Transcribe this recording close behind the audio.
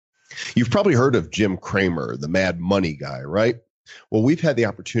You've probably heard of Jim Cramer, the mad money guy, right? Well, we've had the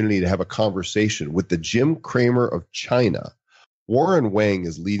opportunity to have a conversation with the Jim Cramer of China. Warren Wang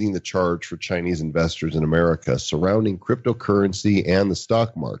is leading the charge for Chinese investors in America surrounding cryptocurrency and the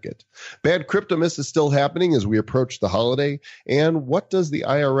stock market. Bad Cryptomiss is still happening as we approach the holiday. And what does the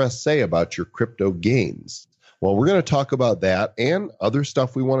IRS say about your crypto gains? Well, we're going to talk about that and other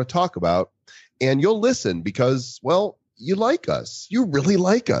stuff we want to talk about. And you'll listen because, well, you like us. You really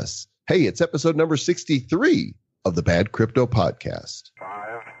like us. Hey, it's episode number 63 of the Bad Crypto Podcast.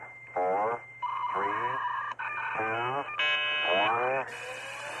 5, 4, 3, 2, 1,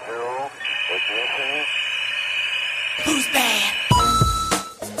 0, ignition. Who's bad?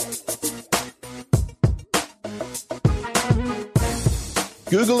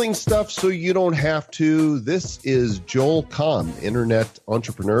 Googling stuff so you don't have to. This is Joel Comm, internet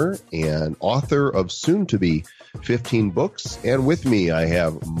entrepreneur and author of soon-to-be 15 books. And with me, I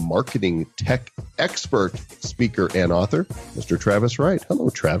have marketing tech expert, speaker, and author, Mr. Travis Wright. Hello,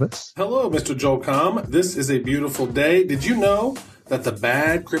 Travis. Hello, Mr. Joel Comm. This is a beautiful day. Did you know that the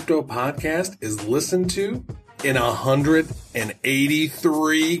Bad Crypto Podcast is listened to in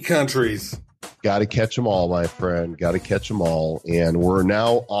 183 countries? Got to catch them all, my friend. Got to catch them all. And we're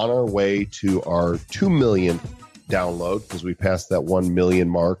now on our way to our 2 million download because we passed that 1 million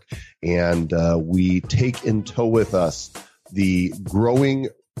mark. And we take in tow with us the growing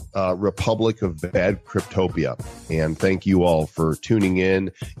Republic of Bad Cryptopia. And thank you all for tuning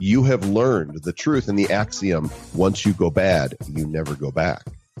in. You have learned the truth and the axiom, once you go bad, you never go back.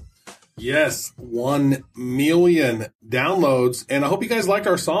 Yes, 1 million downloads. And I hope you guys liked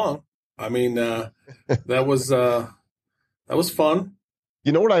our song. I mean, that was fun.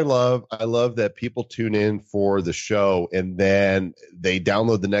 You know what I love? I love that people tune in for the show and then they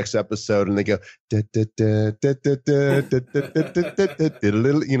download the next episode and they go,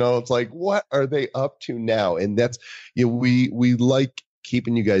 you know, it's like, what are they up to now? And that's, you know, we like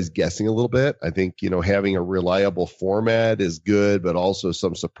keeping you guys guessing a little bit. I think, you know, having a reliable format is good, but also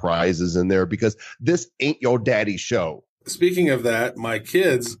some surprises in there because this ain't your daddy's show. Speaking of that, my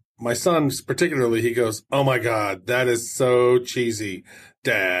son particularly, he goes, "Oh my God, that is so cheesy,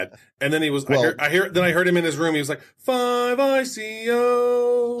 Dad." And then he was, then I heard him in his room. He was like, 5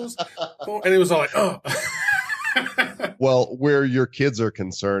 ICOs. And he was all like, oh. Well, where your kids are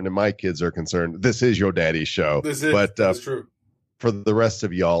concerned and my kids are concerned, this is your daddy's show. That's true. For the rest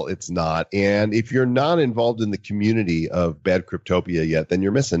of y'all, it's not. And if you're not involved in the community of Bad Cryptopia yet, then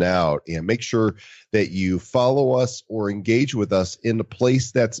you're missing out. And make sure that you follow us or engage with us in the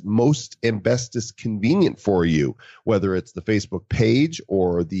place that's most and bestest convenient for you, whether it's the Facebook page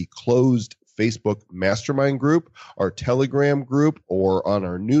or the closed Facebook mastermind group, our Telegram group, or on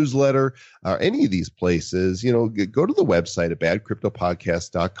our newsletter, any of these places. You know, go to the website at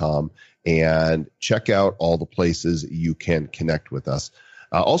badcryptopodcast.com and check out all the places you can connect with us.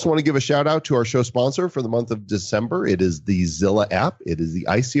 I also want to give a shout out to our show sponsor for the month of December. It is the Zilla app. It is the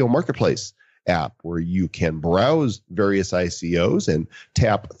ICO Marketplace app where you can browse various ICOs and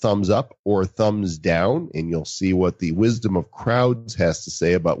tap thumbs up or thumbs down, and you'll see what the wisdom of crowds has to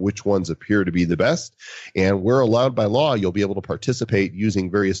say about which ones appear to be the best. And where allowed by law, you'll be able to participate using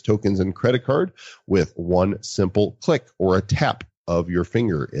various tokens and credit card with one simple click or a tap of your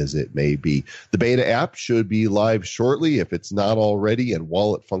finger, as it may be. The beta app should be live shortly if it's not already, and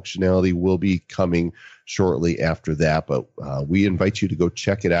wallet functionality will be coming shortly after that. But we invite you to go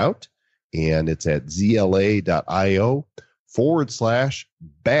check it out. And it's at zla.io/bad.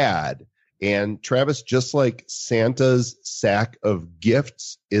 And Travis, just like Santa's sack of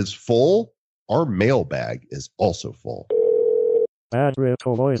gifts is full, our mailbag is also full. Bad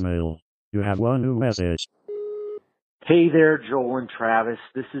Crypto voicemail. You have one new message. Hey there, Joel and Travis.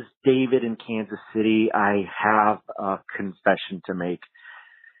 This is David in Kansas City. I have a confession to make.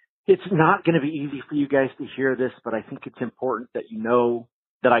 It's not going to be easy for you guys to hear this, but I think it's important that you know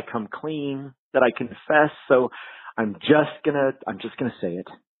that I come clean, that I confess. So I'm just gonna say it.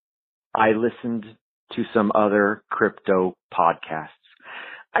 I listened to some other crypto podcasts.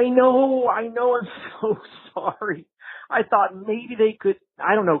 I know, I'm so sorry. I thought maybe they could,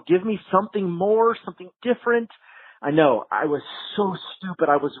 I don't know, give me something more, something different. I know, I was so stupid.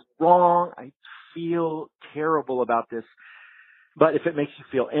 I was wrong. I feel terrible about this. But if it makes you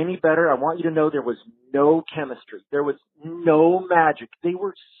feel any better, I want you to know there was no chemistry. There was no magic. They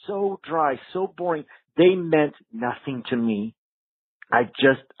were so dry, so boring. They meant nothing to me. I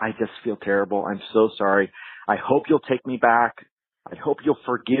just feel terrible. I'm so sorry. I hope you'll take me back. I hope you'll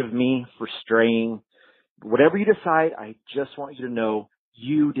forgive me for straying. Whatever you decide, I just want you to know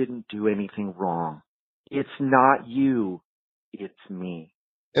you didn't do anything wrong. It's not you. It's me.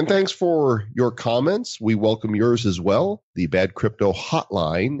 And thanks for your comments. We welcome yours as well. The Bad Crypto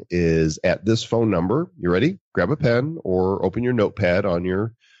hotline is at this phone number. You ready? Grab a pen or open your notepad on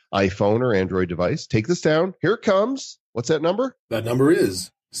your iPhone or Android device. Take this down. Here it comes. What's that number? That number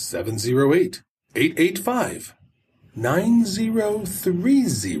is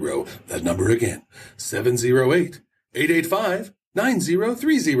 708-885-9030. That number again,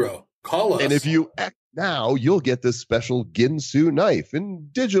 708-885-9030. Call us. And if you act now, you'll get this special Ginsu knife in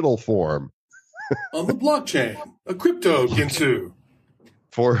digital form. On the blockchain, a crypto Ginsu.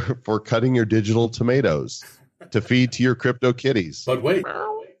 For cutting your digital tomatoes to feed to your crypto kitties. But wait.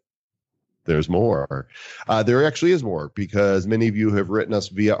 There's more. There actually is more, because many of you have written us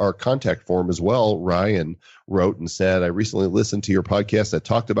via our contact form as well. Ryan wrote and said, I recently listened to your podcast that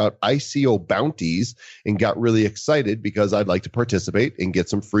talked about ICO bounties and got really excited because I'd like to participate and get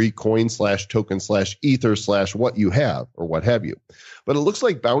some free coin/token/ether/ what you have or what have you. But it looks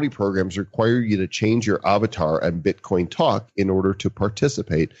like bounty programs require you to change your avatar on Bitcoin Talk in order to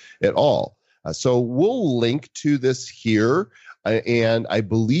participate at all. So we'll link to this here. And I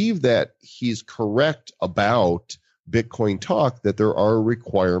believe that he's correct about Bitcoin Talk, that there are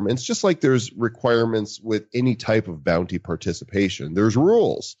requirements, just like there's requirements with any type of bounty participation. There's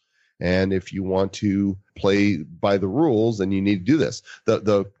rules. And if you want to play by the rules, then you need to do this.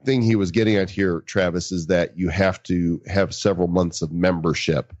 The thing he was getting at here, Travis, is that you have to have several months of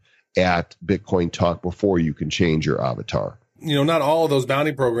membership at Bitcoin Talk before you can change your avatar. You know, not all of those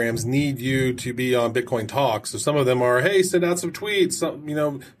bounty programs need you to be on Bitcoin Talk. So some of them are, hey, send out some tweets,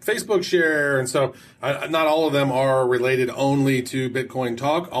 Facebook share. And so not all of them are related only to Bitcoin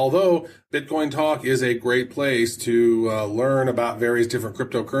Talk, although Bitcoin Talk is a great place to learn about various different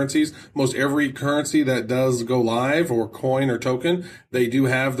cryptocurrencies. Most every currency that does go live, or coin or token, they do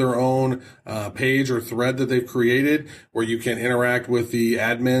have their own page or thread that they've created where you can interact with the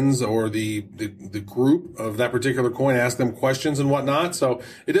admins or the group of that particular coin, ask them questions and whatnot. So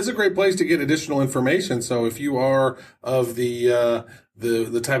it is a great place to get additional information. So if you are of the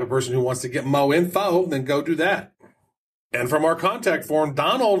type of person who wants to get mo info, then go do that. And from our contact form,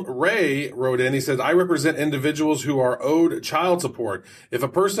 Donald Ray wrote in. He says, I represent individuals who are owed child support. If a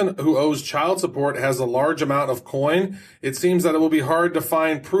person who owes child support has a large amount of coin, it seems that it will be hard to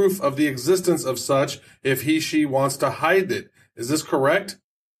find proof of the existence of such if she wants to hide it. Is this correct?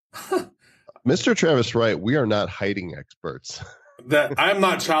 Mr. Travis Wright, we are not hiding experts. That I'm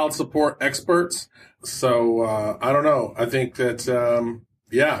not child support experts. So I don't know. I think that...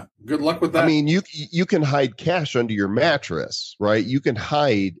 yeah, good luck with that. I mean, you can hide cash under your mattress, right? You can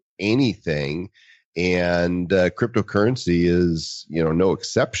hide anything, and cryptocurrency is, no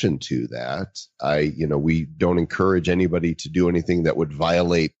exception to that. We don't encourage anybody to do anything that would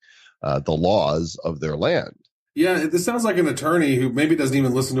violate the laws of their land. Yeah, this sounds like an attorney who maybe doesn't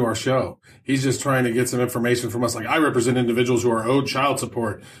even listen to our show. He's just trying to get some information from us. Like, I represent individuals who are owed child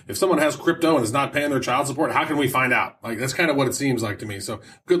support. If someone has crypto and is not paying their child support, how can we find out? Like, that's kind of what it seems like to me. So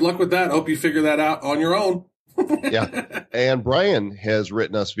good luck with that. Hope you figure that out on your own. Yeah. And Brian has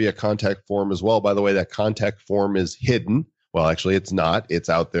written us via contact form as well. By the way, that contact form is hidden. Well, actually, it's not. It's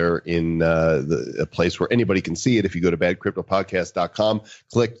out there in a place where anybody can see it. If you go to badcryptopodcast.com,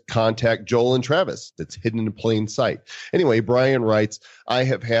 click Contact Joel and Travis. It's hidden in plain sight. Anyway, Brian writes, I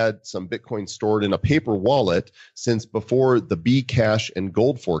have had some Bitcoin stored in a paper wallet since before the Bcash and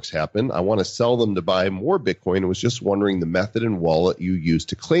Gold Forks happened. I want to sell them to buy more Bitcoin and was just wondering the method and wallet you use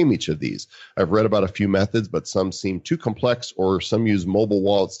to claim each of these. I've read about a few methods, but some seem too complex, or some use mobile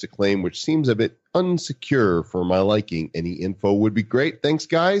wallets to claim, which seems a bit unsecure for my liking. Any info would be great. Thanks,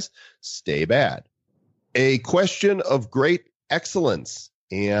 guys. Stay bad. A question of great excellence.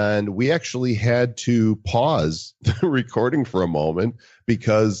 And we actually had to pause the recording for a moment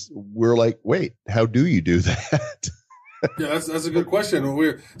because we're like, wait, how do you do that? Yeah, that's a good question.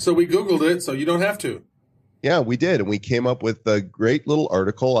 So we Googled it, so you don't have to. Yeah, we did. And we came up with a great little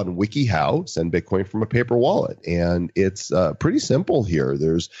article on WikiHow, Send Bitcoin from a Paper Wallet. And it's pretty simple here.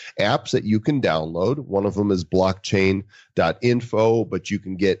 There's apps that you can download. One of them is blockchain.info, but you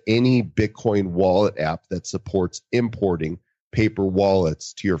can get any Bitcoin wallet app that supports importing paper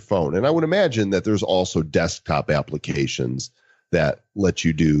wallets to your phone. And I would imagine that there's also desktop applications that let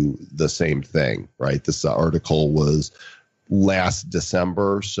you do the same thing, right? This article was last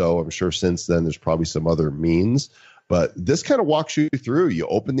December, so I'm sure since then there's probably some other means, but this kind of walks you through. You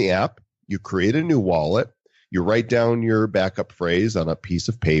open the app, you create a new wallet, you write down your backup phrase on a piece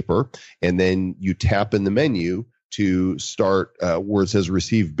of paper, and then you tap in the menu to start where it says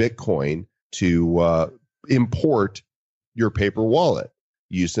receive Bitcoin to import your paper wallet.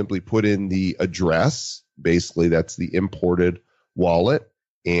 You simply put in the address, basically that's the imported wallet.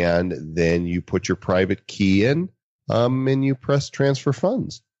 and then you put your private key in, and you press transfer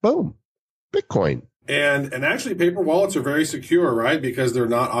funds. Boom, Bitcoin. And actually, paper wallets are very secure, right? Because they're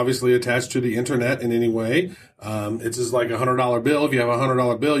not obviously attached to the internet in any way. It's just like $100 bill. If you have a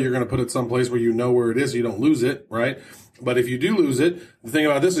 $100 bill, you're going to put it someplace where you know where it is, so you don't lose it, right? But if you do lose it, the thing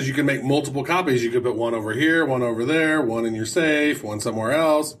about this is you can make multiple copies. You could put one over here, one over there, one in your safe, one somewhere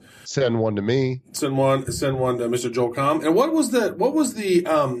else. Send one to me. Send one to Mr. Joel Comm. And what was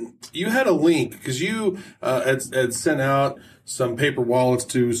the, you had a link because you, had sent out some paper wallets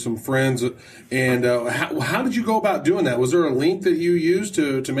to some friends. And, how did you go about doing that? Was there a link that you used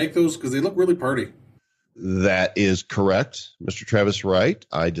to make those? Cause they look really pretty. That is correct, Mr. Travis Wright.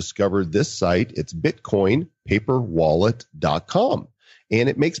 I discovered this site. It's bitcoinpaperwallet.com, and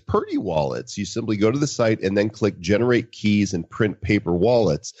it makes pretty wallets. You simply go to the site and then click generate keys and print paper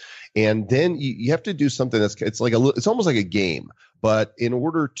wallets. And then you have to do something it's almost like a game. But in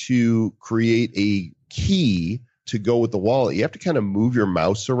order to create a key to go with the wallet, you have to kind of move your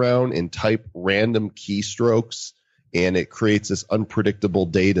mouse around and type random keystrokes. And it creates this unpredictable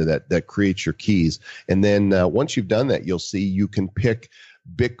data that creates your keys. And then once you've done that, you'll see you can pick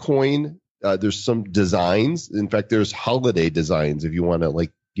Bitcoin. There's some designs. In fact, there's holiday designs if you want to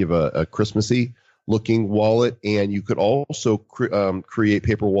like give a Christmassy looking wallet. And you could also create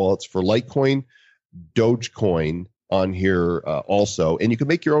paper wallets for Litecoin, Dogecoin on here also. And you can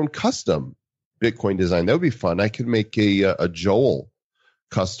make your own custom Bitcoin design. That would be fun. I could make a Joel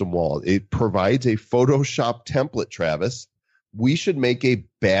custom wallet. It provides a Photoshop template, Travis. We should make a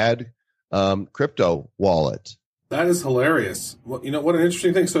bad crypto wallet. That is hilarious. Well, what an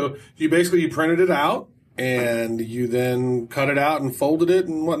interesting thing. So you printed it out and you then cut it out and folded it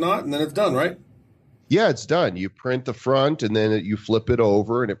and whatnot, and then it's done, right? Yeah, it's done. You print the front and then you flip it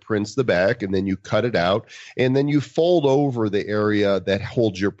over and it prints the back, and then you cut it out and then you fold over the area that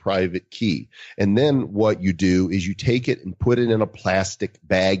holds your private key. And then what you do is you take it and put it in a plastic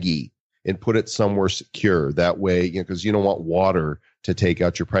baggie and put it somewhere secure. That way, because you don't want water to take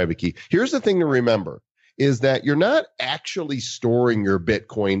out your private key. Here's the thing to remember is that you're not actually storing your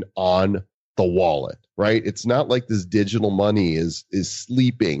Bitcoin on the wallet, right? It's not like this digital money is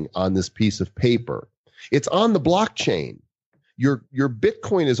sleeping on this piece of paper. It's on the blockchain. Your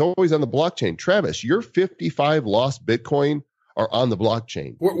Bitcoin is always on the blockchain. Travis, your 55 lost Bitcoin are on the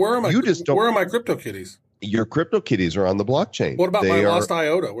blockchain. Where are my CryptoKitties? Your CryptoKitties are on the blockchain. What about my lost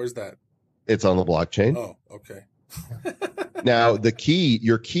IOTA? Where's that? It's on the blockchain. Oh, okay. Now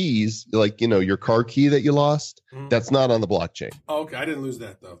your keys, like your car key that you lost, that's not on the blockchain. Oh, okay. I didn't lose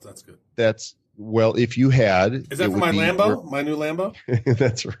that though. That's good. Well, if you had... Is that for my Lambo? My new Lambo?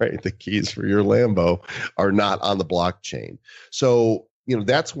 That's right. The keys for your Lambo are not on the blockchain. So,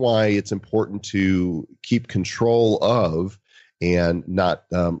 that's why it's important to keep control of and not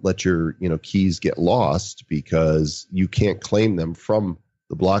let your, keys get lost, because you can't claim them from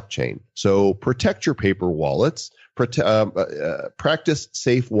the blockchain. So protect your paper wallets. Practice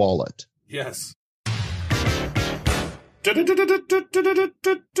safe wallet. Yes. And now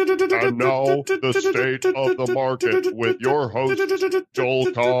the state of the market with your hosts, Joel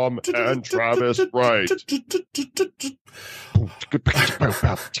Comm and Travis Wright.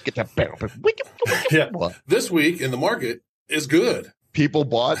 Yeah. This week in the market is good. People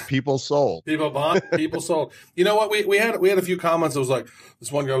bought, people sold. People bought, people sold. You know what? We had a few comments. It was like,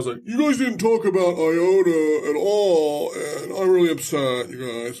 this one guy was like, you guys didn't talk about IOTA at all, and I'm really upset, you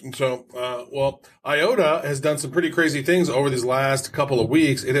guys. And so, well, IOTA has done some pretty crazy things over these last couple of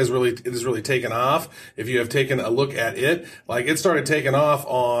weeks. It has really taken off. If you have taken a look at it, like it started taking off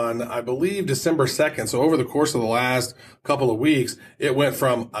on, I believe, December 2nd. So over the course of the last couple of weeks, it went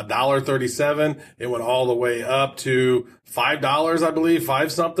from $1.37. It went all the way up to $5, I believe,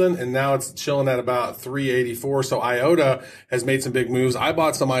 5 something. And now it's chilling at about $3.84. So IOTA has made some big moves. I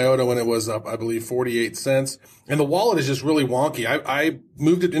bought some IOTA when it was up, I believe, 48 cents. And the wallet is just really wonky. I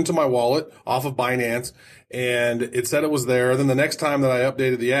moved it into my wallet off of Binance, and it said it was there. Then the next time that I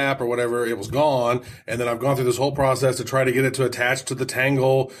updated the app or whatever, it was gone. And then I've gone through this whole process to try to get it to attach to the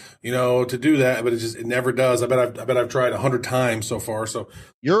Tangle, to do that, but it never does. I bet I've tried 100 times so far. So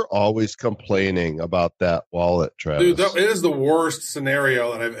you're always complaining about that wallet, Travis. Dude, it is the worst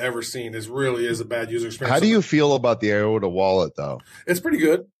scenario that I've ever seen. It really is a bad user experience. How do you feel about the IOTA wallet, though? It's pretty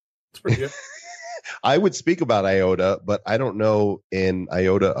good. I would speak about IOTA, but I don't know in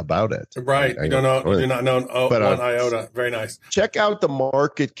IOTA about it. Right. You don't know. You do not know on IOTA. Very nice. Check out the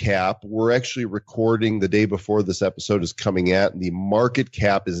market cap. We're actually recording the day before this episode is coming out. And the market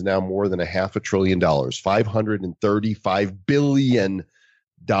cap is now more than $500 billion, $535 billion.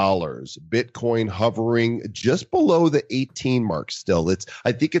 Bitcoin hovering just below the 18 mark still.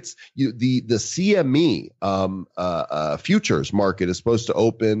 I think it's the CME futures market is supposed to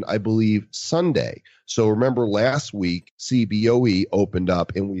open, I believe, Sunday. So remember last week CBOE opened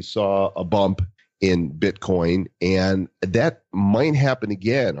up and we saw a bump in Bitcoin, and that might happen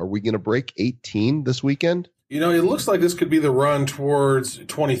again. Are we going to break 18 this weekend? It looks like this could be the run towards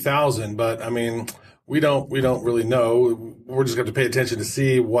 20,000, but I mean, we don't really know. We're just going to pay attention to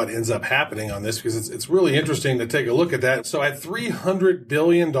see what ends up happening on this, because it's really interesting to take a look at that. So at $300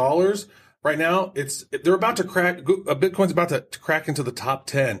 billion right now, they're about to crack. Bitcoin's about to crack into the top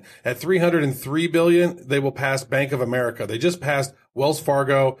 10 at $303 billion. They will pass Bank of America. They just passed Wells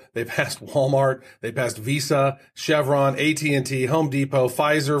Fargo. They passed Walmart. They passed Visa, Chevron, AT&T, Home Depot,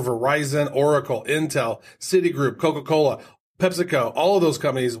 Pfizer, Verizon, Oracle, Intel, Citigroup, Coca-Cola, PepsiCo, all of those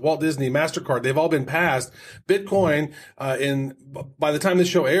companies, Walt Disney, MasterCard, they've all been passed. Bitcoin, by the time this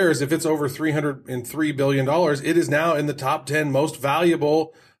show airs, if it's over $303 billion, it is now in the top 10 most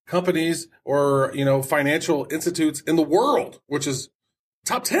valuable companies or, financial institutes in the world, which is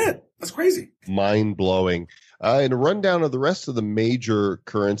top 10. That's crazy. Mind blowing. In a rundown of the rest of the major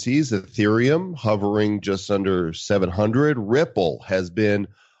currencies, Ethereum hovering just under 700. Ripple has been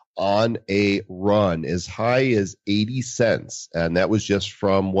on a run as high as 80 cents. And that was just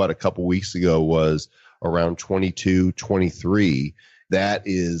from what a couple weeks ago was around 22, 23. That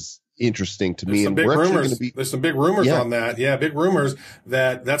is interesting to me. And there's some big rumors on that. Yeah, big rumors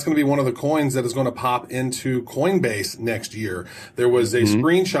that's going to be one of the coins that is going to pop into Coinbase next year. There was a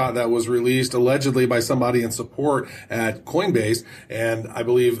screenshot that was released allegedly by somebody in support at Coinbase, and I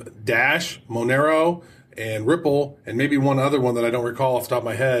believe Dash, Monero, and Ripple, and maybe one other one that I don't recall off the top of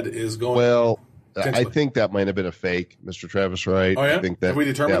my head is going. Well, I think that might have been a fake, Mr. Travis Wright. Oh, yeah? I think that, have we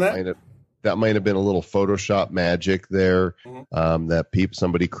determined that? That might have been a little Photoshop magic there that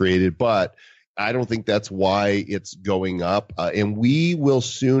somebody created, but I don't think that's why it's going up. And we will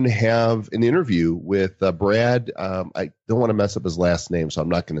soon have an interview with Brad. I don't want to mess up his last name, so I'm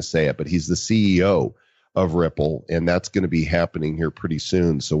not going to say it, but he's the CEO of Ripple, and that's going to be happening here pretty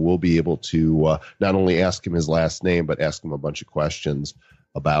soon. So we'll be able to not only ask him his last name, but ask him a bunch of questions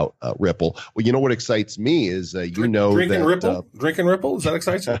about Ripple. Well, you know what excites me is drinking Ripple. Drinking Ripple, does that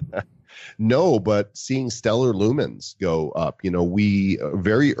excite you? No, but seeing stellar lumens go up. We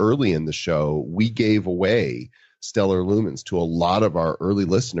very early in the show we gave away stellar lumens to a lot of our early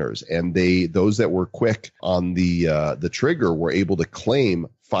listeners, and those that were quick on the trigger were able to claim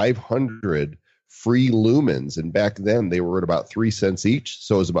 500 free lumens. And back then they were at about 3 cents each,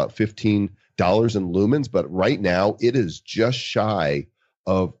 so it was about $15 in lumens. But right now it is just shy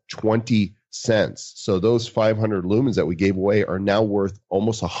of 20 cents. So those 500 lumens that we gave away are now worth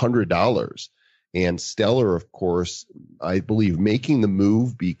almost $100. And Stellar, of course, I believe making the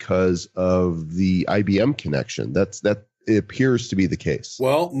move because of the IBM connection. That it appears to be the case.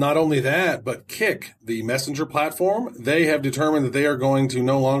 Well, not only that, but Kik, the messenger platform, they have determined that they are going to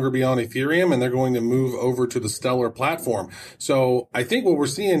no longer be on Ethereum and they're going to move over to the Stellar platform. So I think what we're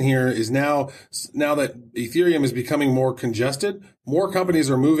seeing here is now that Ethereum is becoming more congested, more companies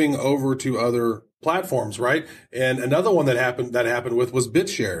are moving over to other platforms, right? And another one that happened with was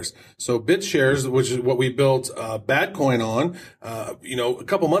BitShares. So BitShares, which is what we built Badcoin on,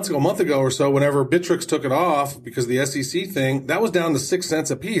 a month ago or so, whenever Bittrex took it off because of the SEC thing, that was down to 6 cents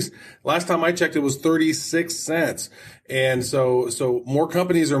a piece. Last time I checked, it was 36 cents. And so more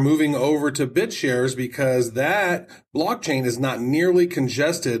companies are moving over to BitShares because that blockchain is not nearly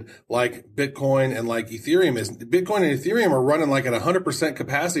congested like Bitcoin and like Ethereum is. Bitcoin and Ethereum are running like at 100%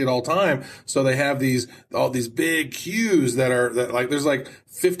 capacity at all time. So they have all these big queues that there's like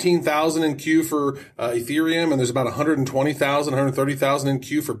 15,000 in queue for Ethereum, and there's about 120,000, 130,000 in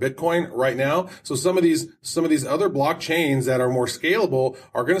queue for Bitcoin right now. So some of these other blockchains that are more scalable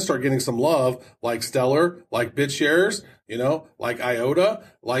are going to start getting some love, like Stellar, like BitShares, like IOTA,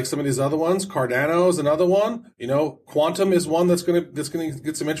 like some of these other ones. Cardano is another one. Quantum is one that's going to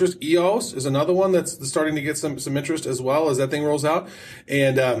get some interest. EOS is another one that's starting to get some interest as well as that thing rolls out.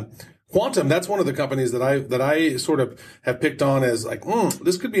 And Quantum, that's one of the companies that I sort of have picked on as like,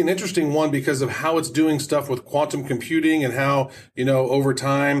 this could be an interesting one because of how it's doing stuff with quantum computing and how, over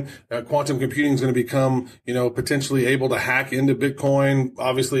time, quantum computing is going to become, potentially able to hack into Bitcoin.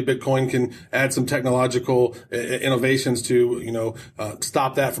 Obviously, Bitcoin can add some technological innovations to,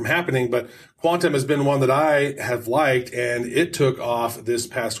 stop that from happening. But Quantum has been one that I have liked, and it took off this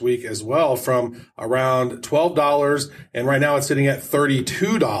past week as well from around $12, and right now it's sitting at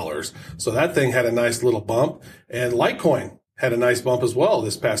 $32. So that thing had a nice little bump, and Litecoin had a nice bump as well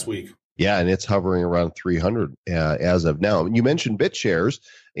this past week. Yeah, and it's hovering around 300 as of now. You mentioned BitShares,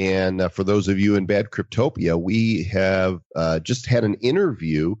 and for those of you in Bad Cryptopia, we have just had an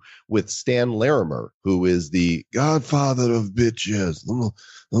interview with Stan Larimer, who is the godfather of BitShares.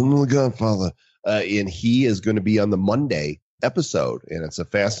 I'm the godfather. And he is going to be on the Monday episode, and it's a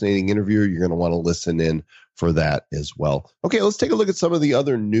fascinating interview. You're going to want to listen in for that as well. Okay, let's take a look at some of the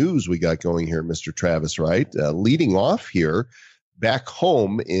other news we got going here, Mr. Travis Wright. Leading off here, back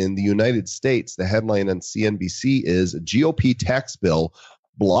home in the United States, the headline on CNBC is GOP tax bill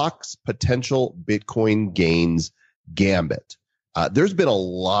blocks potential Bitcoin gains gambit. There's been a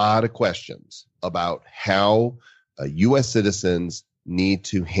lot of questions about how U.S. citizens need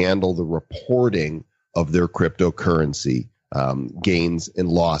to handle the reporting of their cryptocurrency gains and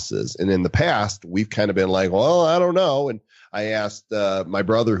losses. And in the past, we've kind of been like, well, I don't know. And I asked my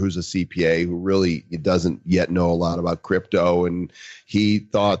brother, who's a CPA, who really doesn't yet know a lot about crypto, and he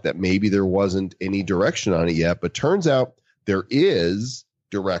thought that maybe there wasn't any direction on it yet. But turns out there is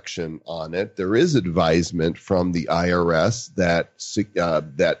direction on it. There is advisement from the IRS that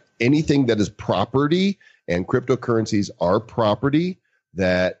anything that is property, and cryptocurrencies are property,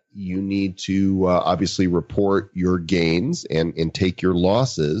 that you need to obviously report your gains and take your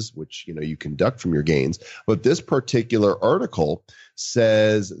losses, which you conduct from your gains. But this particular article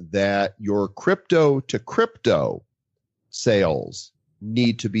says that your crypto to crypto sales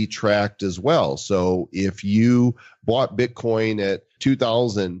need to be tracked as well. So if you bought Bitcoin at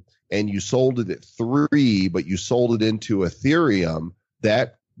 2,000 and you sold it at 3, but you sold it into Ethereum,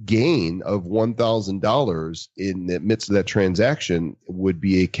 that gain of $1,000 in the midst of that transaction would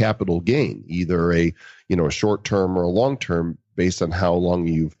be a capital gain, either a short term or a long term, based on how long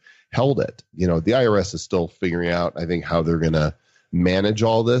you've held it. The IRS is still figuring out, I think, how they're going to manage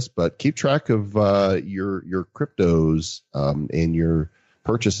all this, but keep track of your cryptos and your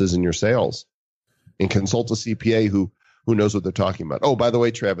purchases and your sales, and consult a CPA who knows what they're talking about. Oh, by the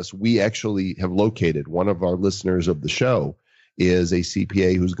way, Travis, we actually have located one of our listeners of the show is a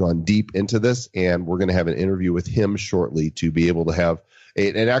CPA who's gone deep into this, and we're going to have an interview with him shortly to be able to have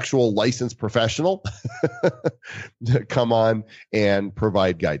an actual licensed professional to come on and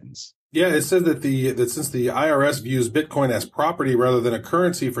provide guidance. Yeah, it said that since the IRS views Bitcoin as property rather than a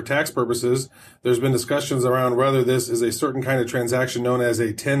currency for tax purposes, there's been discussions around whether this is a certain kind of transaction known as a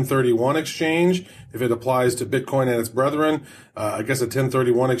 1031 exchange, if it applies to Bitcoin and its brethren. I guess a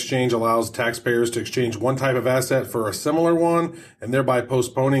 1031 exchange allows taxpayers to exchange one type of asset for a similar one, and thereby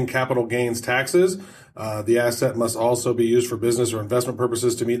postponing capital gains taxes. The asset must also be used for business or investment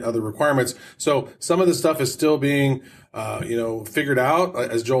purposes to meet other requirements. So some of this stuff is still being, figured out,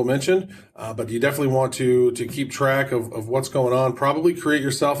 as Joel mentioned. But you definitely want to keep track of what's going on. Probably create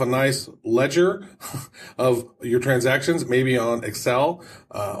yourself a nice ledger of your transactions, maybe on Excel,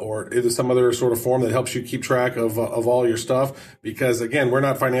 or either some other sort of form that helps you keep track of all your stuff. Because again, we're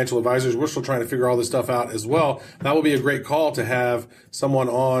not financial advisors. We're still trying to figure all this stuff out as well. That will be a great call to have someone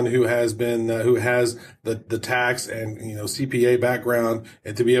on who has the tax and CPA background,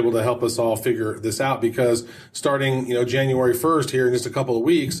 and to be able to help us all figure this out. Because starting January 1st here in just a couple of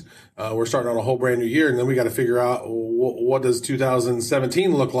weeks, we're starting on a whole brand new year, and then we got to figure out what does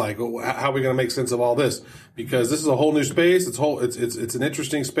 2017 look like? How are we going to make sense of all this? Because this is a whole new space. It's an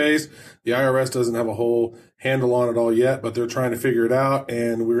interesting space. The IRS doesn't have a whole handle on it all yet, but they're trying to figure it out,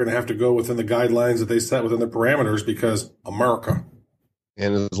 and we're going to have to go within the guidelines that they set within the parameters, because America.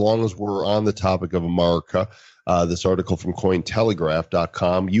 And as long as we're on the topic of America, this article from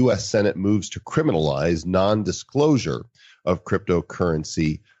Cointelegraph.com, U.S. Senate moves to criminalize non-disclosure of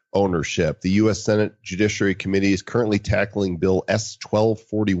cryptocurrency ownership. The U.S. Senate Judiciary Committee is currently tackling Bill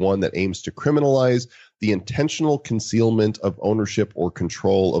S-1241 that aims to criminalize the intentional concealment of ownership or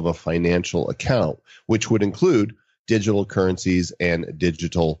control of a financial account, which would include digital currencies and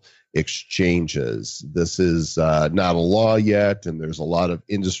digital exchanges. This is not a law yet, and there's a lot of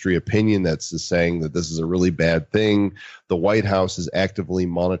industry opinion that's saying that this is a really bad thing. The White House is actively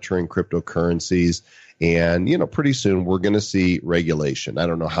monitoring cryptocurrencies, and pretty soon we're going to see regulation. I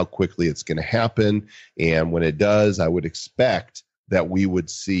don't know how quickly it's going to happen, and when it does, I would expect that we would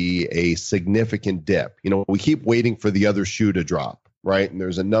see a significant dip. We keep waiting for the other shoe to drop, right? And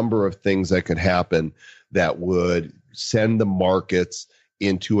there's a number of things that could happen that would send the markets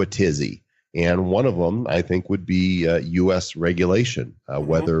into a tizzy. And one of them, I think, would be U.S. regulation,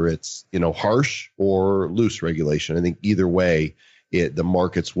 whether it's, harsh or loose regulation. I think either way, the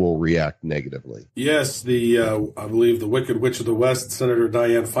markets will react negatively. Yes, I believe the Wicked Witch of the West, Senator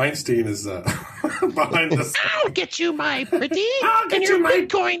Dianne Feinstein, is behind this. I'll get you, my pretty. I'll get you, my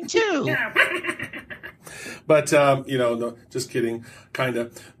Bitcoin, too. But no, just kidding, kind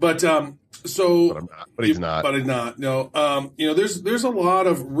of. But so, But I'm not. But he's not. But he's not. No. There's a lot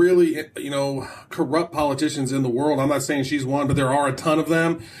of really corrupt politicians in the world. I'm not saying she's one, but there are a ton of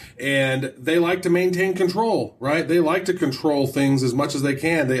them, and they like to maintain control, right? They like to control things as much as they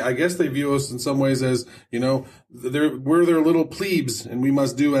can. I guess they view us in some ways as we're their little plebes, and we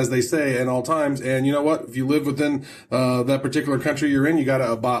must do as they say at all times. And you know what? If you live within that particular country you're in, you got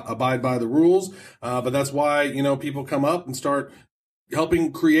to abide by the rules. But that's why people come up and start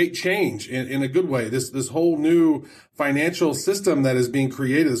helping create change in a good way. This whole new financial system that is being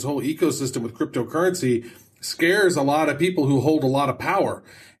created, this whole ecosystem with cryptocurrency, scares a lot of people who hold a lot of power.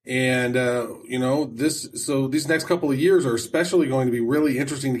 And these next couple of years are especially going to be really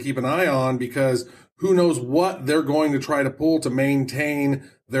interesting to keep an eye on, because who knows what they're going to try to pull to maintain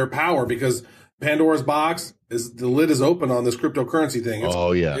their power, because Pandora's box the lid is open on this cryptocurrency thing.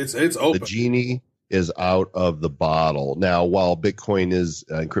 It's open. The genie is out of the bottle. Now, while Bitcoin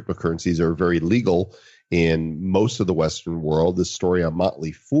and cryptocurrencies are very legal in most of the Western world, this story on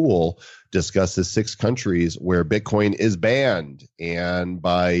Motley Fool discusses 6 countries where Bitcoin is banned. And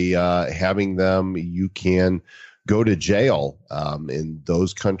by having them, you can go to jail. And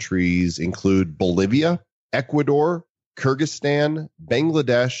those countries include Bolivia, Ecuador, Kyrgyzstan,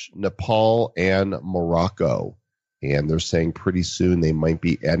 Bangladesh, Nepal, and Morocco. And they're saying pretty soon they might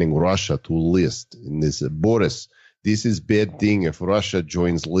be adding Russia to list in this. Boris, this is bad thing if Russia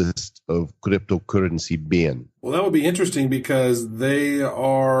joins list of cryptocurrency ban. Well, that would be interesting, because they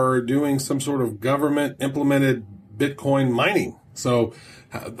are doing some sort of government implemented Bitcoin mining. So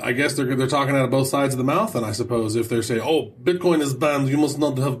I guess they're talking out of both sides of the mouth. And I suppose if they're saying, oh, Bitcoin is banned, you must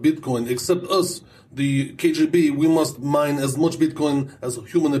not have Bitcoin, except us, the KGB, we must mine as much Bitcoin as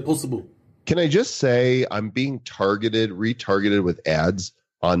humanly possible. Can I just say I'm being retargeted with ads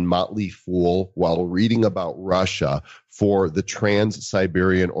on Motley Fool while reading about Russia for the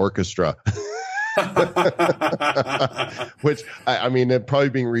Trans-Siberian Orchestra. Which, I mean, they're probably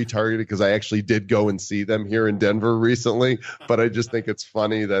being retargeted because I actually did go and see them here in Denver recently. But I just think it's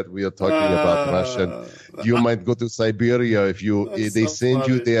funny that we are talking about Russia. You might go to Siberia if they send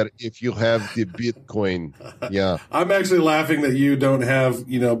you there if you have the Bitcoin. Yeah. I'm actually laughing that you don't have,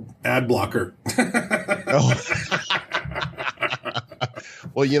 ad blocker.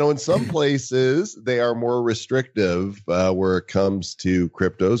 Well, in some places they are more restrictive where it comes to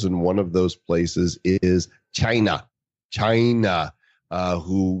cryptos, and one of those places is China.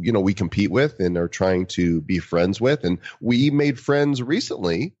 Who we compete with and are trying to be friends with, and we made friends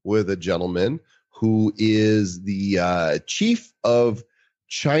recently with a gentleman who is the chief of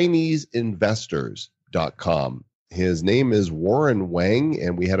ChineseInvestors.com. His name is Warren Wang,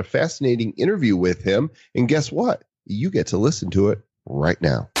 and we had a fascinating interview with him. And guess what? You get to listen to it right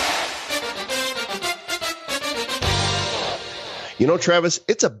now. Travis,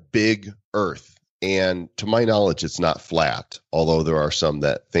 it's a big earth. And to my knowledge, it's not flat, although there are some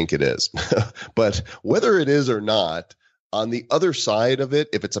that think it is. But whether it is or not, on the other side of it,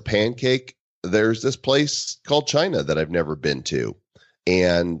 if it's a pancake, there's this place called China that I've never been to.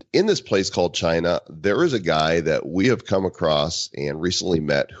 And in this place called China, there is a guy that we have come across and recently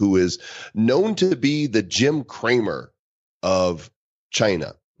met who is known to be the Jim Cramer of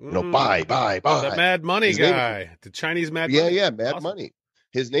China. Buy. The Mad Money guy, the Chinese Mad Money. Yeah, Mad awesome. Money.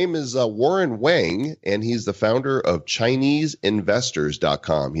 His name is Warren Wang, and he's the founder of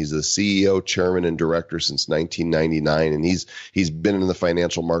ChineseInvestors.com. He's the CEO, chairman, and director since 1999, and he's been in the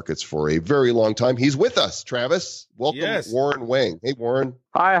financial markets for a very long time. He's with us, Travis. Welcome, Warren Wang. Hey, Warren.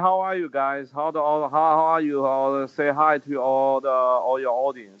 Hi, how are you guys? How are you? I'll say hi to all your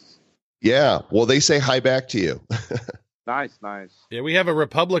audience. Yeah, well, they say hi back to you. Nice. Yeah, we have a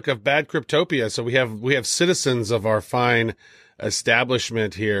republic of bad Cryptopia, so we have citizens of our fine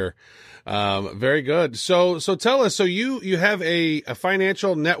establishment here. Very good. So tell us. So you have a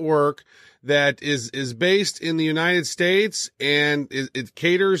financial network that is based in the United States, and it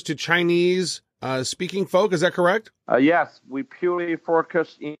caters to Chinese speaking folk. Is that correct? Yes, we purely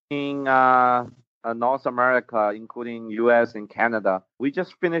focus in North America, including U.S. and Canada. We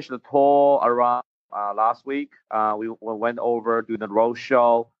just finished the tour around last week. We went over to the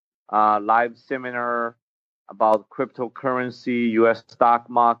roadshow, live seminar about cryptocurrency, U.S. stock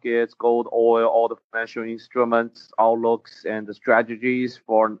markets, gold, oil, all the financial instruments, outlooks, and the strategies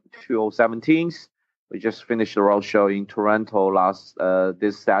for 2017. We just finished the roadshow in Toronto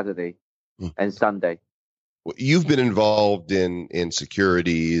this Saturday and Sunday. You've been involved in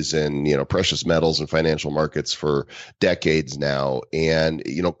securities and precious metals and financial markets for decades now, and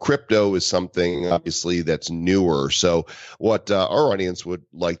crypto is something obviously that's newer. So what our audience would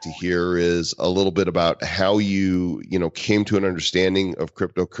like to hear is a little bit about how you came to an understanding of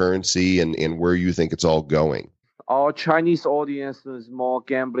cryptocurrency and where you think it's all going. Our Chinese audience is more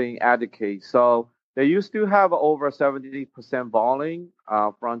gambling advocate, so they used to have over 70% volume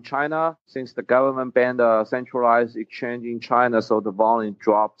from China. Since the government banned the centralized exchange in China, so the volume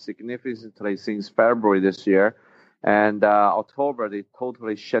dropped significantly since February this year. And October, they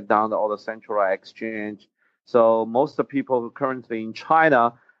totally shut down all the centralized exchange. So most of the people who currently in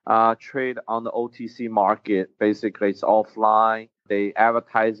China trade on the OTC market. Basically, it's offline. They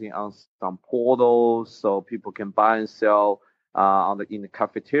advertising on some portals so people can buy and sell in the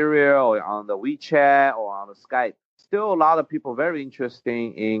cafeteria or on the WeChat or on the Skype. Still a lot of people very interested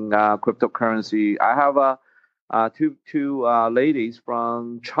in cryptocurrency. I have two ladies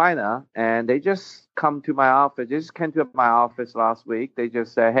from China, and they just come to my office. They just came to my office last week. They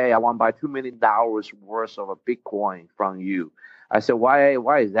just said, "Hey, I want to buy $2 million worth of a Bitcoin from you." I said,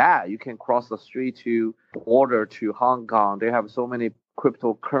 "Why is that? You can cross the street to order to Hong Kong. They have so many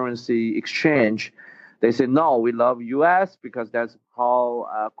cryptocurrency exchange." They said, "No, we love U.S. because that's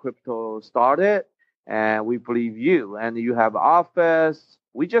how crypto started, and we believe you. And you have office.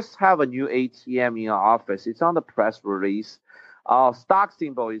 We just have a new ATM in our office. It's on the press release. Our stock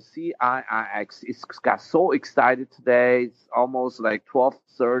symbol is CIIX. It's got so excited today. It's almost like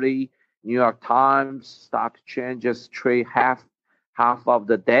 12:30. New York Times stock exchanges trade half of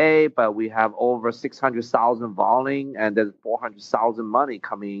the day, but we have over 600,000 volume, and there's 400,000 money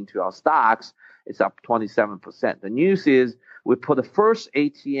coming into our stocks. It's up 27%. The news is we put the first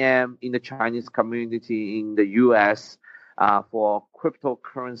ATM in the Chinese community in the U.S. For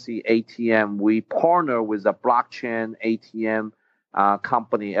cryptocurrency ATM. We partner with a blockchain ATM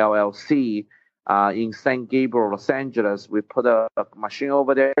company, LLC, in San Gabriel, Los Angeles. We put a machine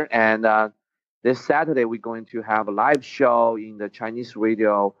over there, and this Saturday we're going to have a live show in the Chinese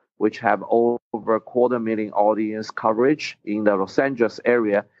radio, which have over 250,000 audience coverage in the Los Angeles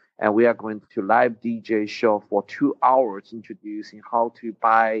area. And we are going to live DJ show for 2 hours, introducing how to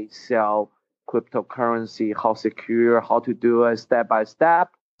buy, sell cryptocurrency, how secure, how to do it step by step.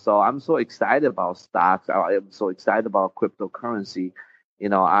 So I'm so excited about stocks. I am so excited about cryptocurrency.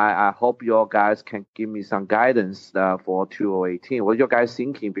 I hope you guys can give me some guidance for 2018. What are you guys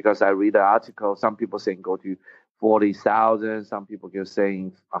thinking? Because I read the article, some people saying go to 40,000, some people are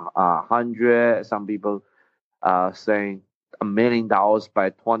saying 100, some people saying $1 million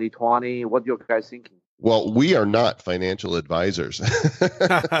by 2020. What are you guys thinking? Well, we are not financial advisors.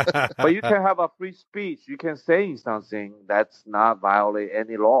 But you can have a free speech. You can say something that's not violate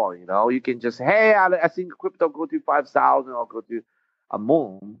any law. You can just, hey, I think crypto go to 5,000 or go to a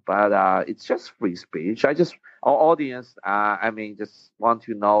moon, but it's just free speech. Our audience, just want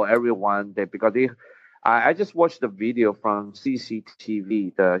to know everyone because I just watched the video from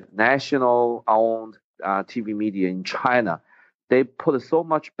CCTV, the national owned TV media in China. They put so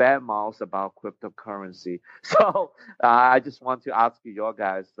much bad mouth about cryptocurrency. So I just want to ask you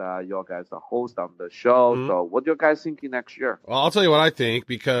guys are host on the show. Mm-hmm. So what do you guys thinking next year? Well, I'll tell you what I think,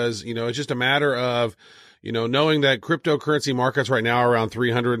 because, it's just a matter of, knowing that cryptocurrency markets right now are around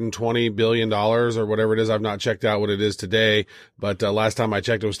 $320 billion or whatever it is. I've not checked out what it is today, but last time I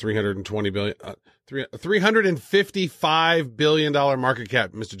checked, it was $355 billion market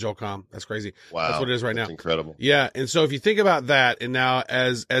cap, Mr. Joel Comm. That's crazy. Wow. That's what it is right now. Incredible. Yeah. And so if you think about that, and now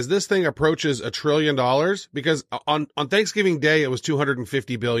as this thing approaches $1 trillion, because on Thanksgiving Day, it was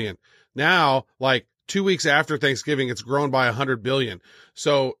 250 billion. Now, like 2 weeks after Thanksgiving, it's grown by 100 billion.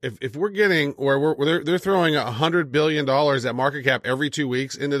 So if we're getting, or they're throwing $100 billion at market cap every 2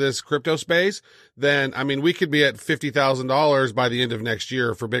 weeks into this crypto space, then, we could be at $50,000 by the end of next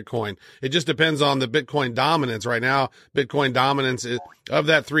year for Bitcoin. It just depends on the Bitcoin dominance. Right now, Bitcoin dominance is, of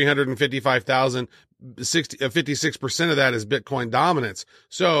that 355,000, 56% of that is Bitcoin dominance.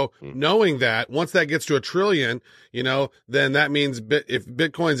 So knowing that, once that gets to $1 trillion, then that means if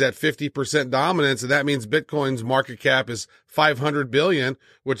Bitcoin's at 50% dominance, that means Bitcoin's market cap is 500 billion,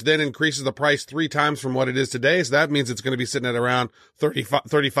 which then increases the price 3 times from what it is today. So that means it's going to be sitting at around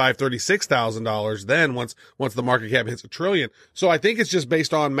 $36,000 then once the market cap hits $1 trillion. So I think it's just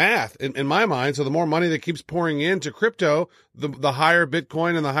based on math in my mind. So the more money that keeps pouring into crypto, the higher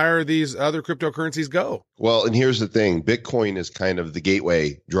Bitcoin and the higher these other cryptocurrencies go. Well, and here's the thing. Bitcoin is kind of the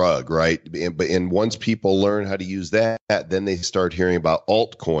gateway drug, right? And once people learn how to use that, then they start hearing about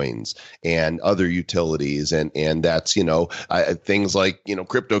altcoins and other utilities. And that's, things like,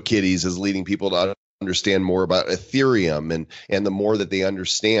 CryptoKitties is leading people to understand more about Ethereum, and the more that they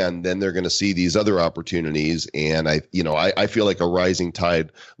understand, then they're going to see these other opportunities. And I feel like a rising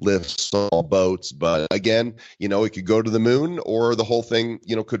tide lifts all boats, but again, it could go to the moon, or the whole thing,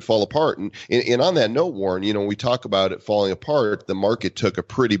 could fall apart. And on that note, Warren, when we talk about it falling apart, the market took a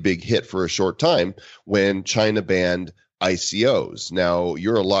pretty big hit for a short time when China banned ICOs. Now,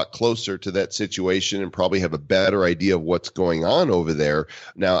 you're a lot closer to that situation and probably have a better idea of what's going on over there.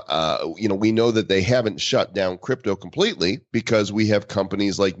 Now, we know that they haven't shut down crypto completely, because we have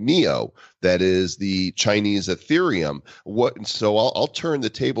companies like NEO, that is the Chinese Ethereum. So I'll turn the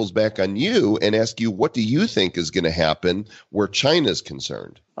tables back on you and ask you, what do you think is going to happen where China's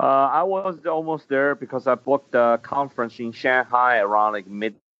concerned? I was almost there because I booked a conference in Shanghai around like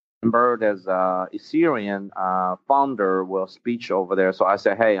mid. There's Ethereum founder will speech over there, so I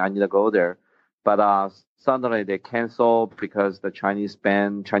said, hey, I need to go there. But suddenly they canceled because the Chinese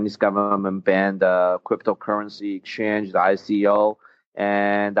government banned the cryptocurrency exchange, the ICO,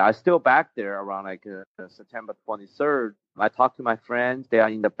 and I still back there around like September 23rd. I talked to my friends; they are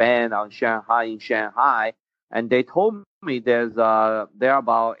in the band in Shanghai, and they told me there are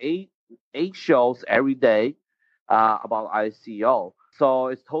about eight shows every day about ICO. So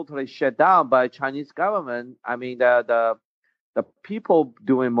it's totally shut down by Chinese government. I mean, the people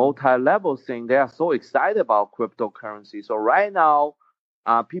doing multi-level thing, they are so excited about cryptocurrency. So right now,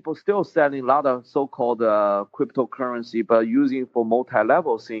 people still selling a lot of so-called cryptocurrency, but using for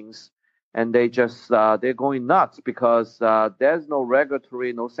multi-level things. And they're going nuts because there's no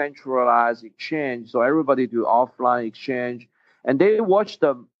regulatory, no centralized exchange. So everybody do offline exchange. And they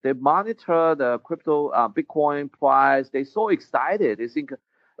monitor the crypto Bitcoin price. They're so excited. They think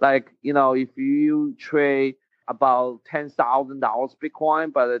if you trade about $10,000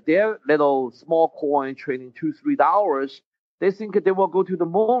 Bitcoin, but their little small coin trading $2-3, they think they will go to the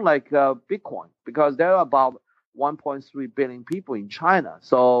moon like Bitcoin, because there are about 1.3 billion people in China.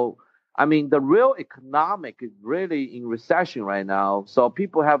 So, I mean, the real economic is really in recession right now. So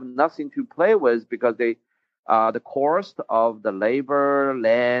people have nothing to play with because the cost of the labor,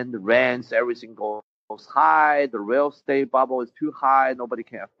 land, rents, everything goes high. The real estate bubble is too high. Nobody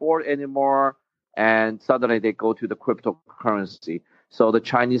can afford anymore. And suddenly they go to the cryptocurrency. So the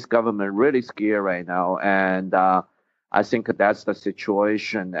Chinese government really scared right now. And I think that's the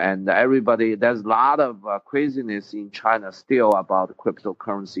situation. And there's a lot of craziness in China still about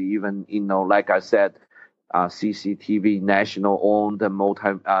cryptocurrency. Even, like I said, CCTV, national owned, the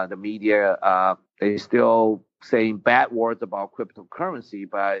media, they still saying bad words about cryptocurrency,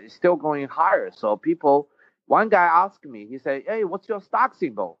 but it's still going higher. So one guy asked me, he said, hey, what's your stock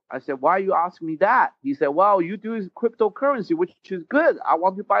symbol? I said, why are you asking me that? He said, well, you do cryptocurrency, which is good. I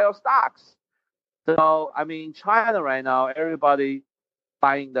want to buy your stocks. So, I mean, China right now, everybody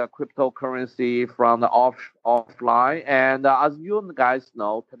buying the cryptocurrency from the offline. And as you guys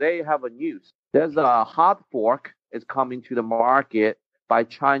know, today I have a news. There's a hard fork is coming to the market by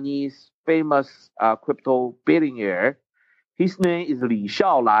Chinese famous crypto billionaire. His name is Li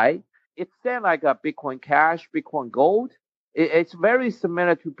Xiaolai. It's then like a Bitcoin Cash, Bitcoin Gold. It's very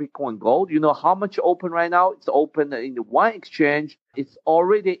similar to Bitcoin Gold. You know how much open right now? It's open in the one exchange. It's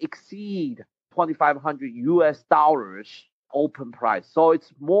already exceed $2,500 open price. So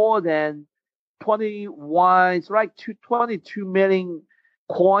it's more than 21. It's like 22 million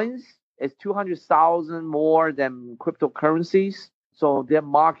coins. It's 200,000 more than cryptocurrencies. So their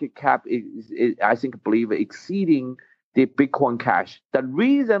market cap is I believe exceeding the Bitcoin Cash. The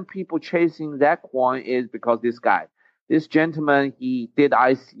reason people chasing that coin is because this gentleman, he did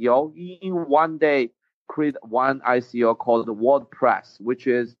ICO. He in one day created one ICO called the WordPress, which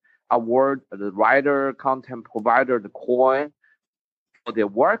is a the writer, content provider, the coin for their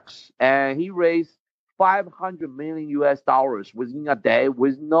works. And he raised $500 million within a day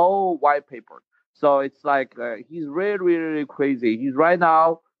with no white paper. So it's like he's really, really crazy. He's right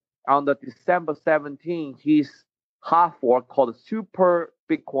now on the December 17th, his hard fork called Super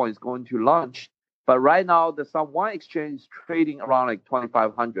Bitcoin is going to launch. But right now, the one exchange is trading around like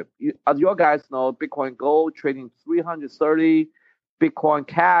 2,500. As you guys know, Bitcoin Gold trading 330, Bitcoin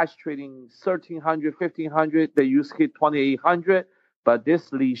Cash trading 1,300, 1,500. They used to hit 2,800. But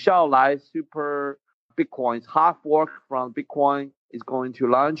this Li Xiaolai Super Bitcoin's hard fork from Bitcoin is going to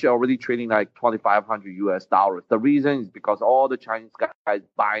launch, already trading like $2,500. The reason is because all the Chinese guys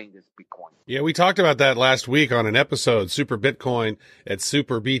buying this Bitcoin. Yeah, we talked about that last week on an episode, Super Bitcoin at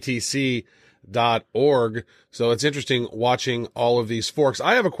superbtc.org. So it's interesting watching all of these forks.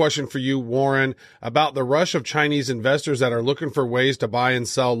 I have a question for you, Warren, about the rush of Chinese investors that are looking for ways to buy and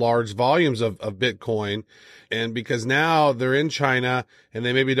sell large volumes of Bitcoin. And because now they're in China and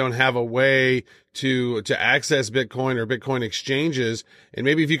they maybe don't have a way to access Bitcoin or Bitcoin exchanges. And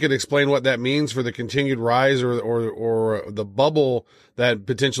maybe if you could explain what that means for the continued rise or the bubble that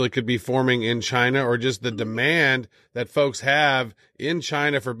potentially could be forming in China, or just the demand that folks have in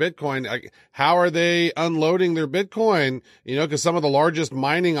China for Bitcoin. Like, how are they unloading their Bitcoin? You know, because some of the largest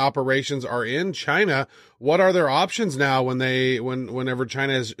mining operations are in China. What are their options now whenever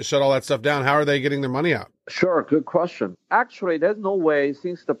China has shut all that stuff down? How are they getting their money out? Sure, good question. Actually, there's no way,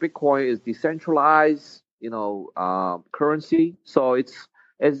 since the Bitcoin is decentralized, currency. So it's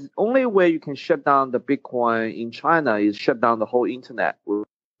only way you can shut down the Bitcoin in China is shut down the whole internet,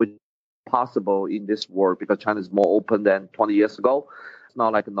 which is possible in this world because China is more open than 20 years ago. It's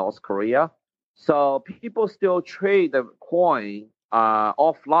not like North Korea. So people still trade the coin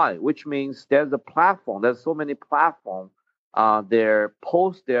offline, which means there's a platform. There's so many platforms. They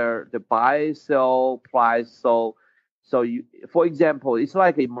post the buy sell price. So you, for example, it's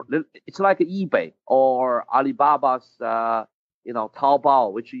like eBay or Alibaba's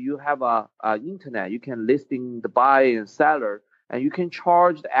Taobao, which you have a internet. You can listing the buyer and seller, and you can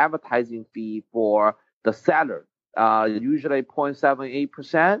charge the advertising fee for the seller, usually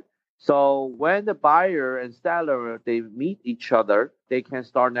 0.78%. So when the buyer and seller, they meet each other, they can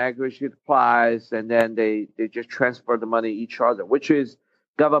start negotiate price, and then they just transfer the money each other, which is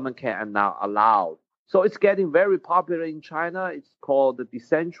government can now allow. So it's getting very popular in China. It's called the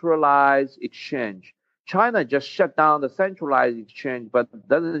decentralized exchange. China just shut down the centralized exchange, but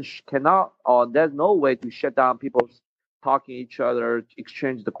there's no way to shut down people talking each other,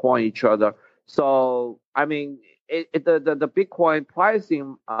 exchange the coin each other. So I mean, the Bitcoin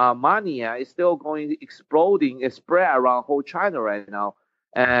pricing mania is still exploding. It's spread around whole China right now,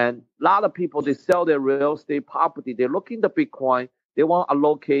 and a lot of people, they sell their real estate property. They look into Bitcoin. They want to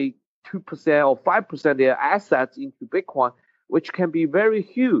allocate 2% or 5% of their assets into Bitcoin, which can be very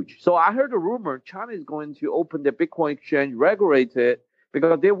huge. So I heard a rumor China is going to open the Bitcoin exchange, regulate it,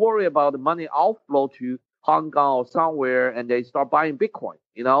 because they worry about the money outflow to Hong Kong or somewhere, and they start buying Bitcoin.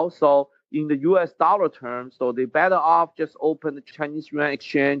 So in the US dollar terms, so they better off just open the Chinese yuan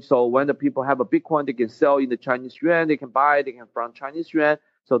exchange. So when the people have a Bitcoin, they can sell in the Chinese yuan, they can buy, they can from Chinese yuan.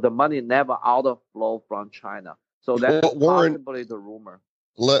 So the money never outflow from China. So that's possibly the rumor.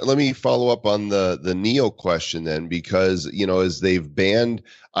 Let me follow up on the NEO question then, because, as they've banned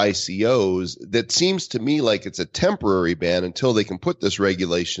ICOs, that seems to me like it's a temporary ban until they can put this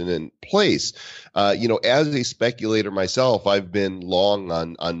regulation in place. As a speculator myself, I've been long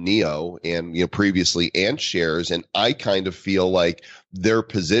on NEO and, previously Ant shares, and I kind of feel like they're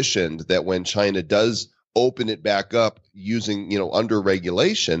positioned that when China does open it back up using, under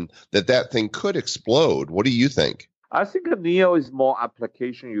regulation, that thing could explode. What do you think? I think NEO is more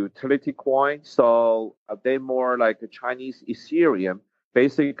application utility coin. So they're more like a Chinese Ethereum.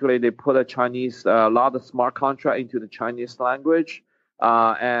 Basically, they put a lot of smart contract into the Chinese language.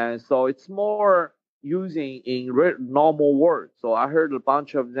 And so it's more using in normal words. So I heard a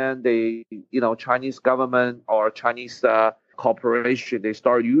bunch of them, Chinese government or Chinese corporation, they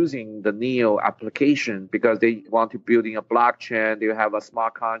start using the NEO application because they want to building a blockchain. They have a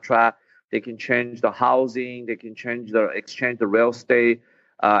smart contract. They can change the housing. They can exchange the real estate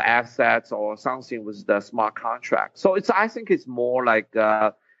assets or something with the smart contract. So I think it's more like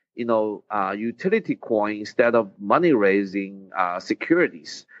utility coin instead of money raising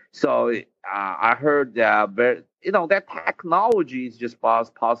securities. So I heard that that technology is just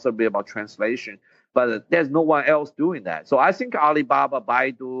possibly about translation, but there's no one else doing that. So I think Alibaba,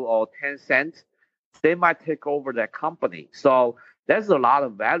 Baidu, or Tencent, they might take over that company. So there's a lot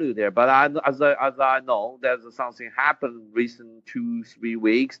of value there, but as I know, there's something happened recent 2-3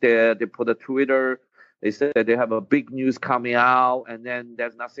 weeks. They put a Twitter. They said they have a big news coming out, and then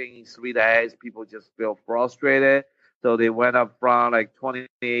there's nothing in 3 days. People just feel frustrated, so they went up from like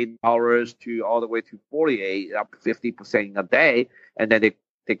 $28 to all the way to $48, up 50% in a day, and then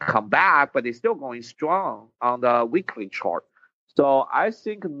they come back, but they're still going strong on the weekly chart. So I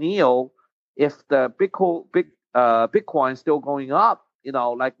think NEO, if the Bitcoin still going up,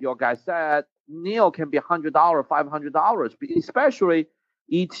 like your guy said, NEO can be $100, $500, especially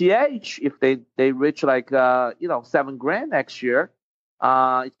ETH. If they reach like $7,000 next year,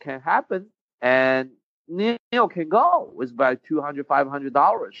 it can happen, and NEO can go with about $200,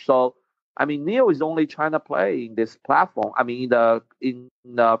 $500. So I mean, NEO is only China play in this platform. I mean, in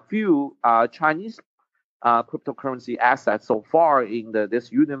the few Chinese cryptocurrency assets so far in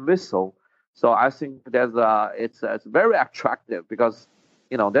this Universal. So I think it's very attractive because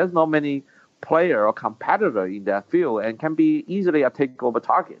there's not many player or competitor in that field and can be easily a takeover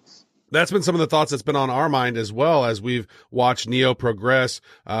targets. That's been some of the thoughts that's been on our mind as well as we've watched NIO progress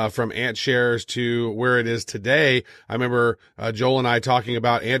from Ant Shares to where it is today. I remember Joel and I talking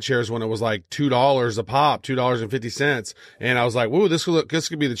about Ant Shares when it was like $2 a pop, $2.50. And I was like, whoa, this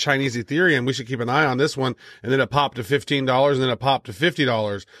could be the Chinese Ethereum. We should keep an eye on this one. And then it popped to $15 and then it popped to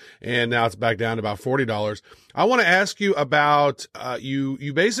 $50. And now it's back down to about $40. I want to ask you about,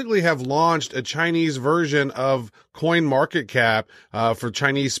 you basically have launched a Chinese version of CoinMarketCap, for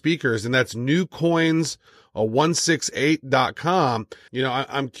Chinese speakers, and that's newcoins168.com. You know,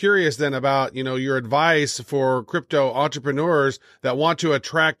 I'm curious then about, you know, your advice for crypto entrepreneurs that want to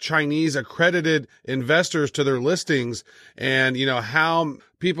attract Chinese accredited investors to their listings, and, you know, how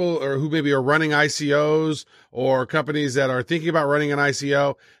people or who maybe are running ICOs or companies that are thinking about running an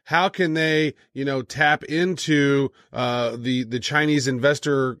ICO, how can they, you know, tap into the Chinese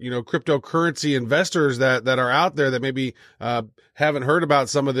investor, you know, cryptocurrency investors that are out there that maybe haven't heard about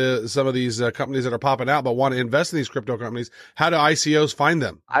some of these companies that are popping out but want to invest in these crypto companies? How do ICOs find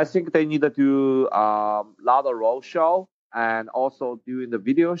them? I think they need to do a lot of roadshow and also doing the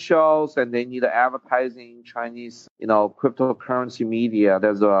video shows, and they need advertising Chinese, you know, cryptocurrency media.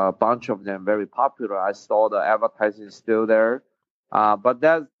 There's a bunch of them, very popular. I saw the advertising is still there. But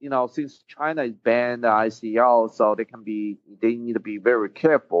that's, you know, since China is banned the ICO, so they need to be very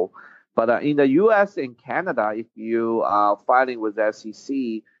careful. But in the U.S. and Canada, if you are filing with SEC,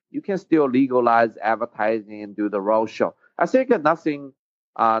 you can still legalize advertising and do the roadshow. I think nothing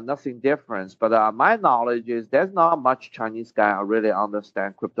different. But my knowledge is there's not much Chinese guy who really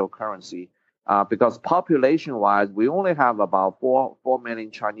understand cryptocurrency. Because population-wise, we only have about 4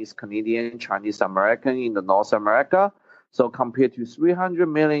 million Chinese Canadian, Chinese American in the North America. So compared to 300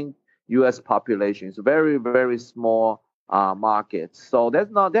 million U.S. population, it's a very, very small market. So there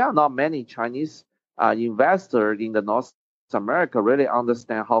are not many Chinese investors in the North America really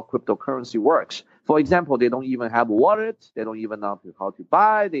understand how cryptocurrency works. For example, they don't even have wallets. They don't even know how to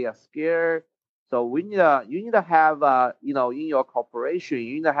buy. They are scared. So you need to have, you know, in your corporation,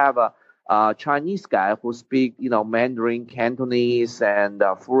 you need to have a Chinese guy who speak, you know, Mandarin, Cantonese, and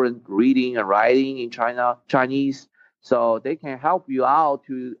fluent reading and writing in Chinese. So they can help you out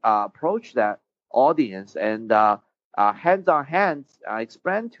to approach that audience and hands on hands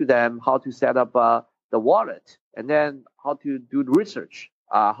explain to them how to set up the wallet, and then how to do the research,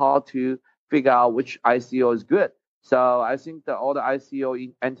 how to figure out which ICO is good. So I think that all the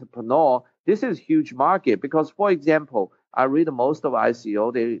ICO entrepreneur, this is huge market because, for example, I read most of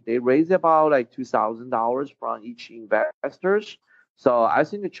ICO, they raise about like $2,000 from each investors. So I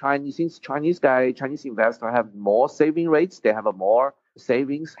think Chinese investor have more saving rates, they have a more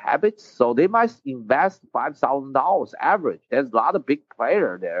savings habits, so they might invest $5,000 average. There's a lot of big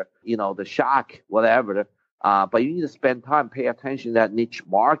player there, you know, the Shark, whatever. But you need to spend time, pay attention to that niche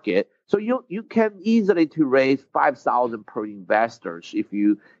market. So you can easily to raise $5,000 per investors if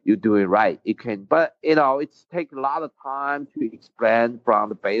you do it right. You can, but you know, it's take a lot of time to expand from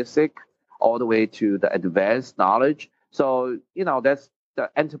the basic all the way to the advanced knowledge. So, you know, that's the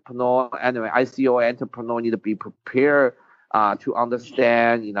entrepreneur, anyway, ICO entrepreneur need to be prepared to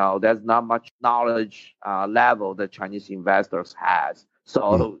understand, you know, there's not much knowledge level that Chinese investors has.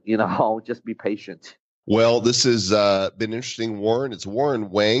 So, you know, just be patient. Well, this has been interesting, Warren. It's Warren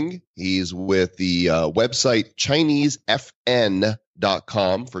Wang. He's with the website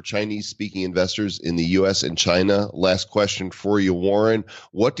ChineseFN.com for Chinese-speaking investors in the U.S. and China. Last question for you, Warren.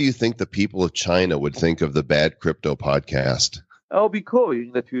 What do you think the people of China would think of the Bad Crypto podcast? It'll be cool.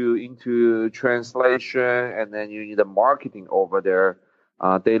 You need to into translation, and then you need the marketing over there.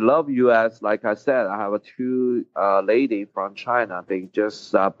 They love U.S. Like I said, I have two lady from China. They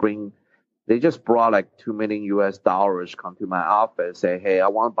just brought like $2 million come to my office, say, hey, I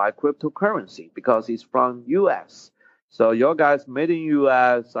want to buy cryptocurrency because it's from U.S. So your guys made in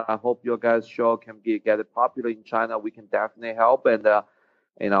U.S. I hope your guys show can get it popular in China. We can definitely help. And,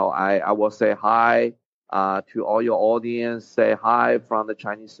 you know, I will say hi to all your audience, say hi from the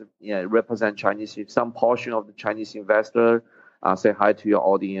Chinese, you know, represent Chinese, some portion of the Chinese investor. Say hi to your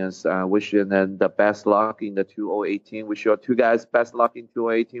audience. Wish you then the best luck in the 2018. Wish your two guys best luck in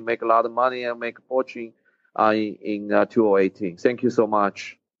 2018. Make a lot of money and make a fortune in 2018. Thank you so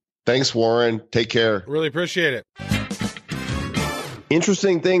much. Thanks, Warren. Take care. Really appreciate it.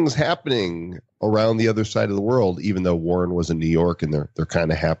 Interesting things happening around the other side of the world, even though Warren was in New York, and they're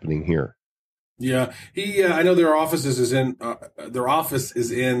kind of happening here. Yeah, I know their office is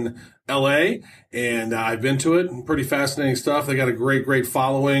in L.A. and I've been to it. Pretty fascinating stuff. They got a great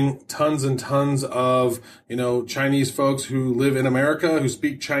following. Tons and tons of Chinese folks who live in America who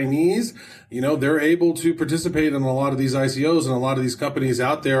speak Chinese. They're able to participate in a lot of these ICOs, and a lot of these companies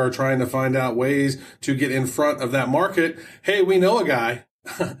out there are trying to find out ways to get in front of that market. Hey, we know a guy.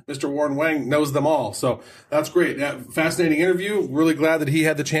 Mr. Warren Wang knows them all. So that's great. Fascinating interview. Really glad that he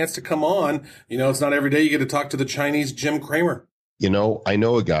had the chance to come on. It's not every day you get to talk to the Chinese Jim Cramer. I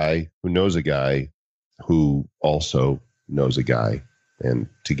know a guy who knows a guy who also knows a guy. And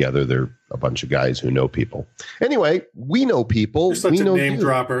together they're a bunch of guys who know people. Anyway, we know people. You're such a name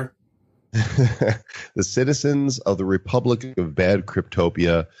dropper. The citizens of the Republic of Bad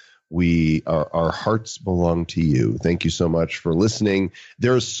Cryptopia. Our hearts belong to you. Thank you so much for listening.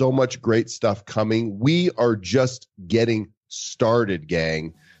 There's so much great stuff coming. We are just getting started,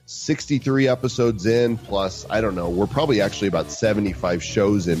 gang. 63 episodes in, plus, I don't know, we're probably actually about 75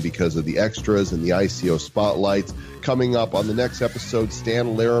 shows in because of the extras and the ICO spotlights. Coming up on the next episode,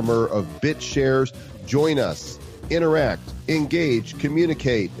 Stan Larimer of BitShares. Join us. Interact, engage,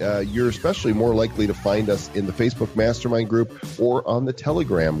 communicate. You're especially more likely to find us in the Facebook Mastermind group or on the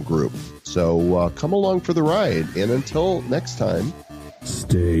Telegram group. So come along for the ride. And until next time,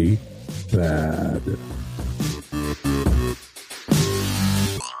 stay bad.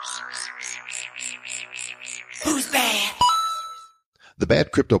 Who's bad? The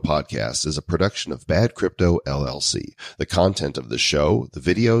Bad Crypto Podcast is a production of Bad Crypto LLC. The content of the show, the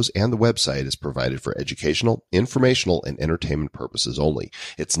videos, and the website is provided for educational, informational, and entertainment purposes only.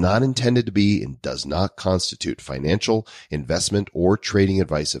 It's not intended to be and does not constitute financial, investment, or trading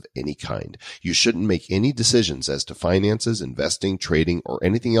advice of any kind. You shouldn't make any decisions as to finances, investing, trading, or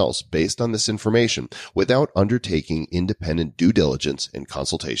anything else based on this information without undertaking independent due diligence and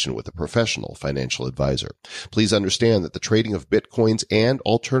consultation with a professional financial advisor. Please understand that the trading of Bitcoins and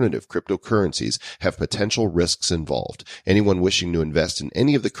alternative cryptocurrencies have potential risks involved. Anyone wishing to invest in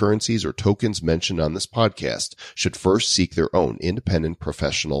any of the currencies or tokens mentioned on this podcast should first seek their own independent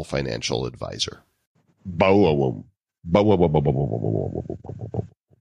professional financial advisor.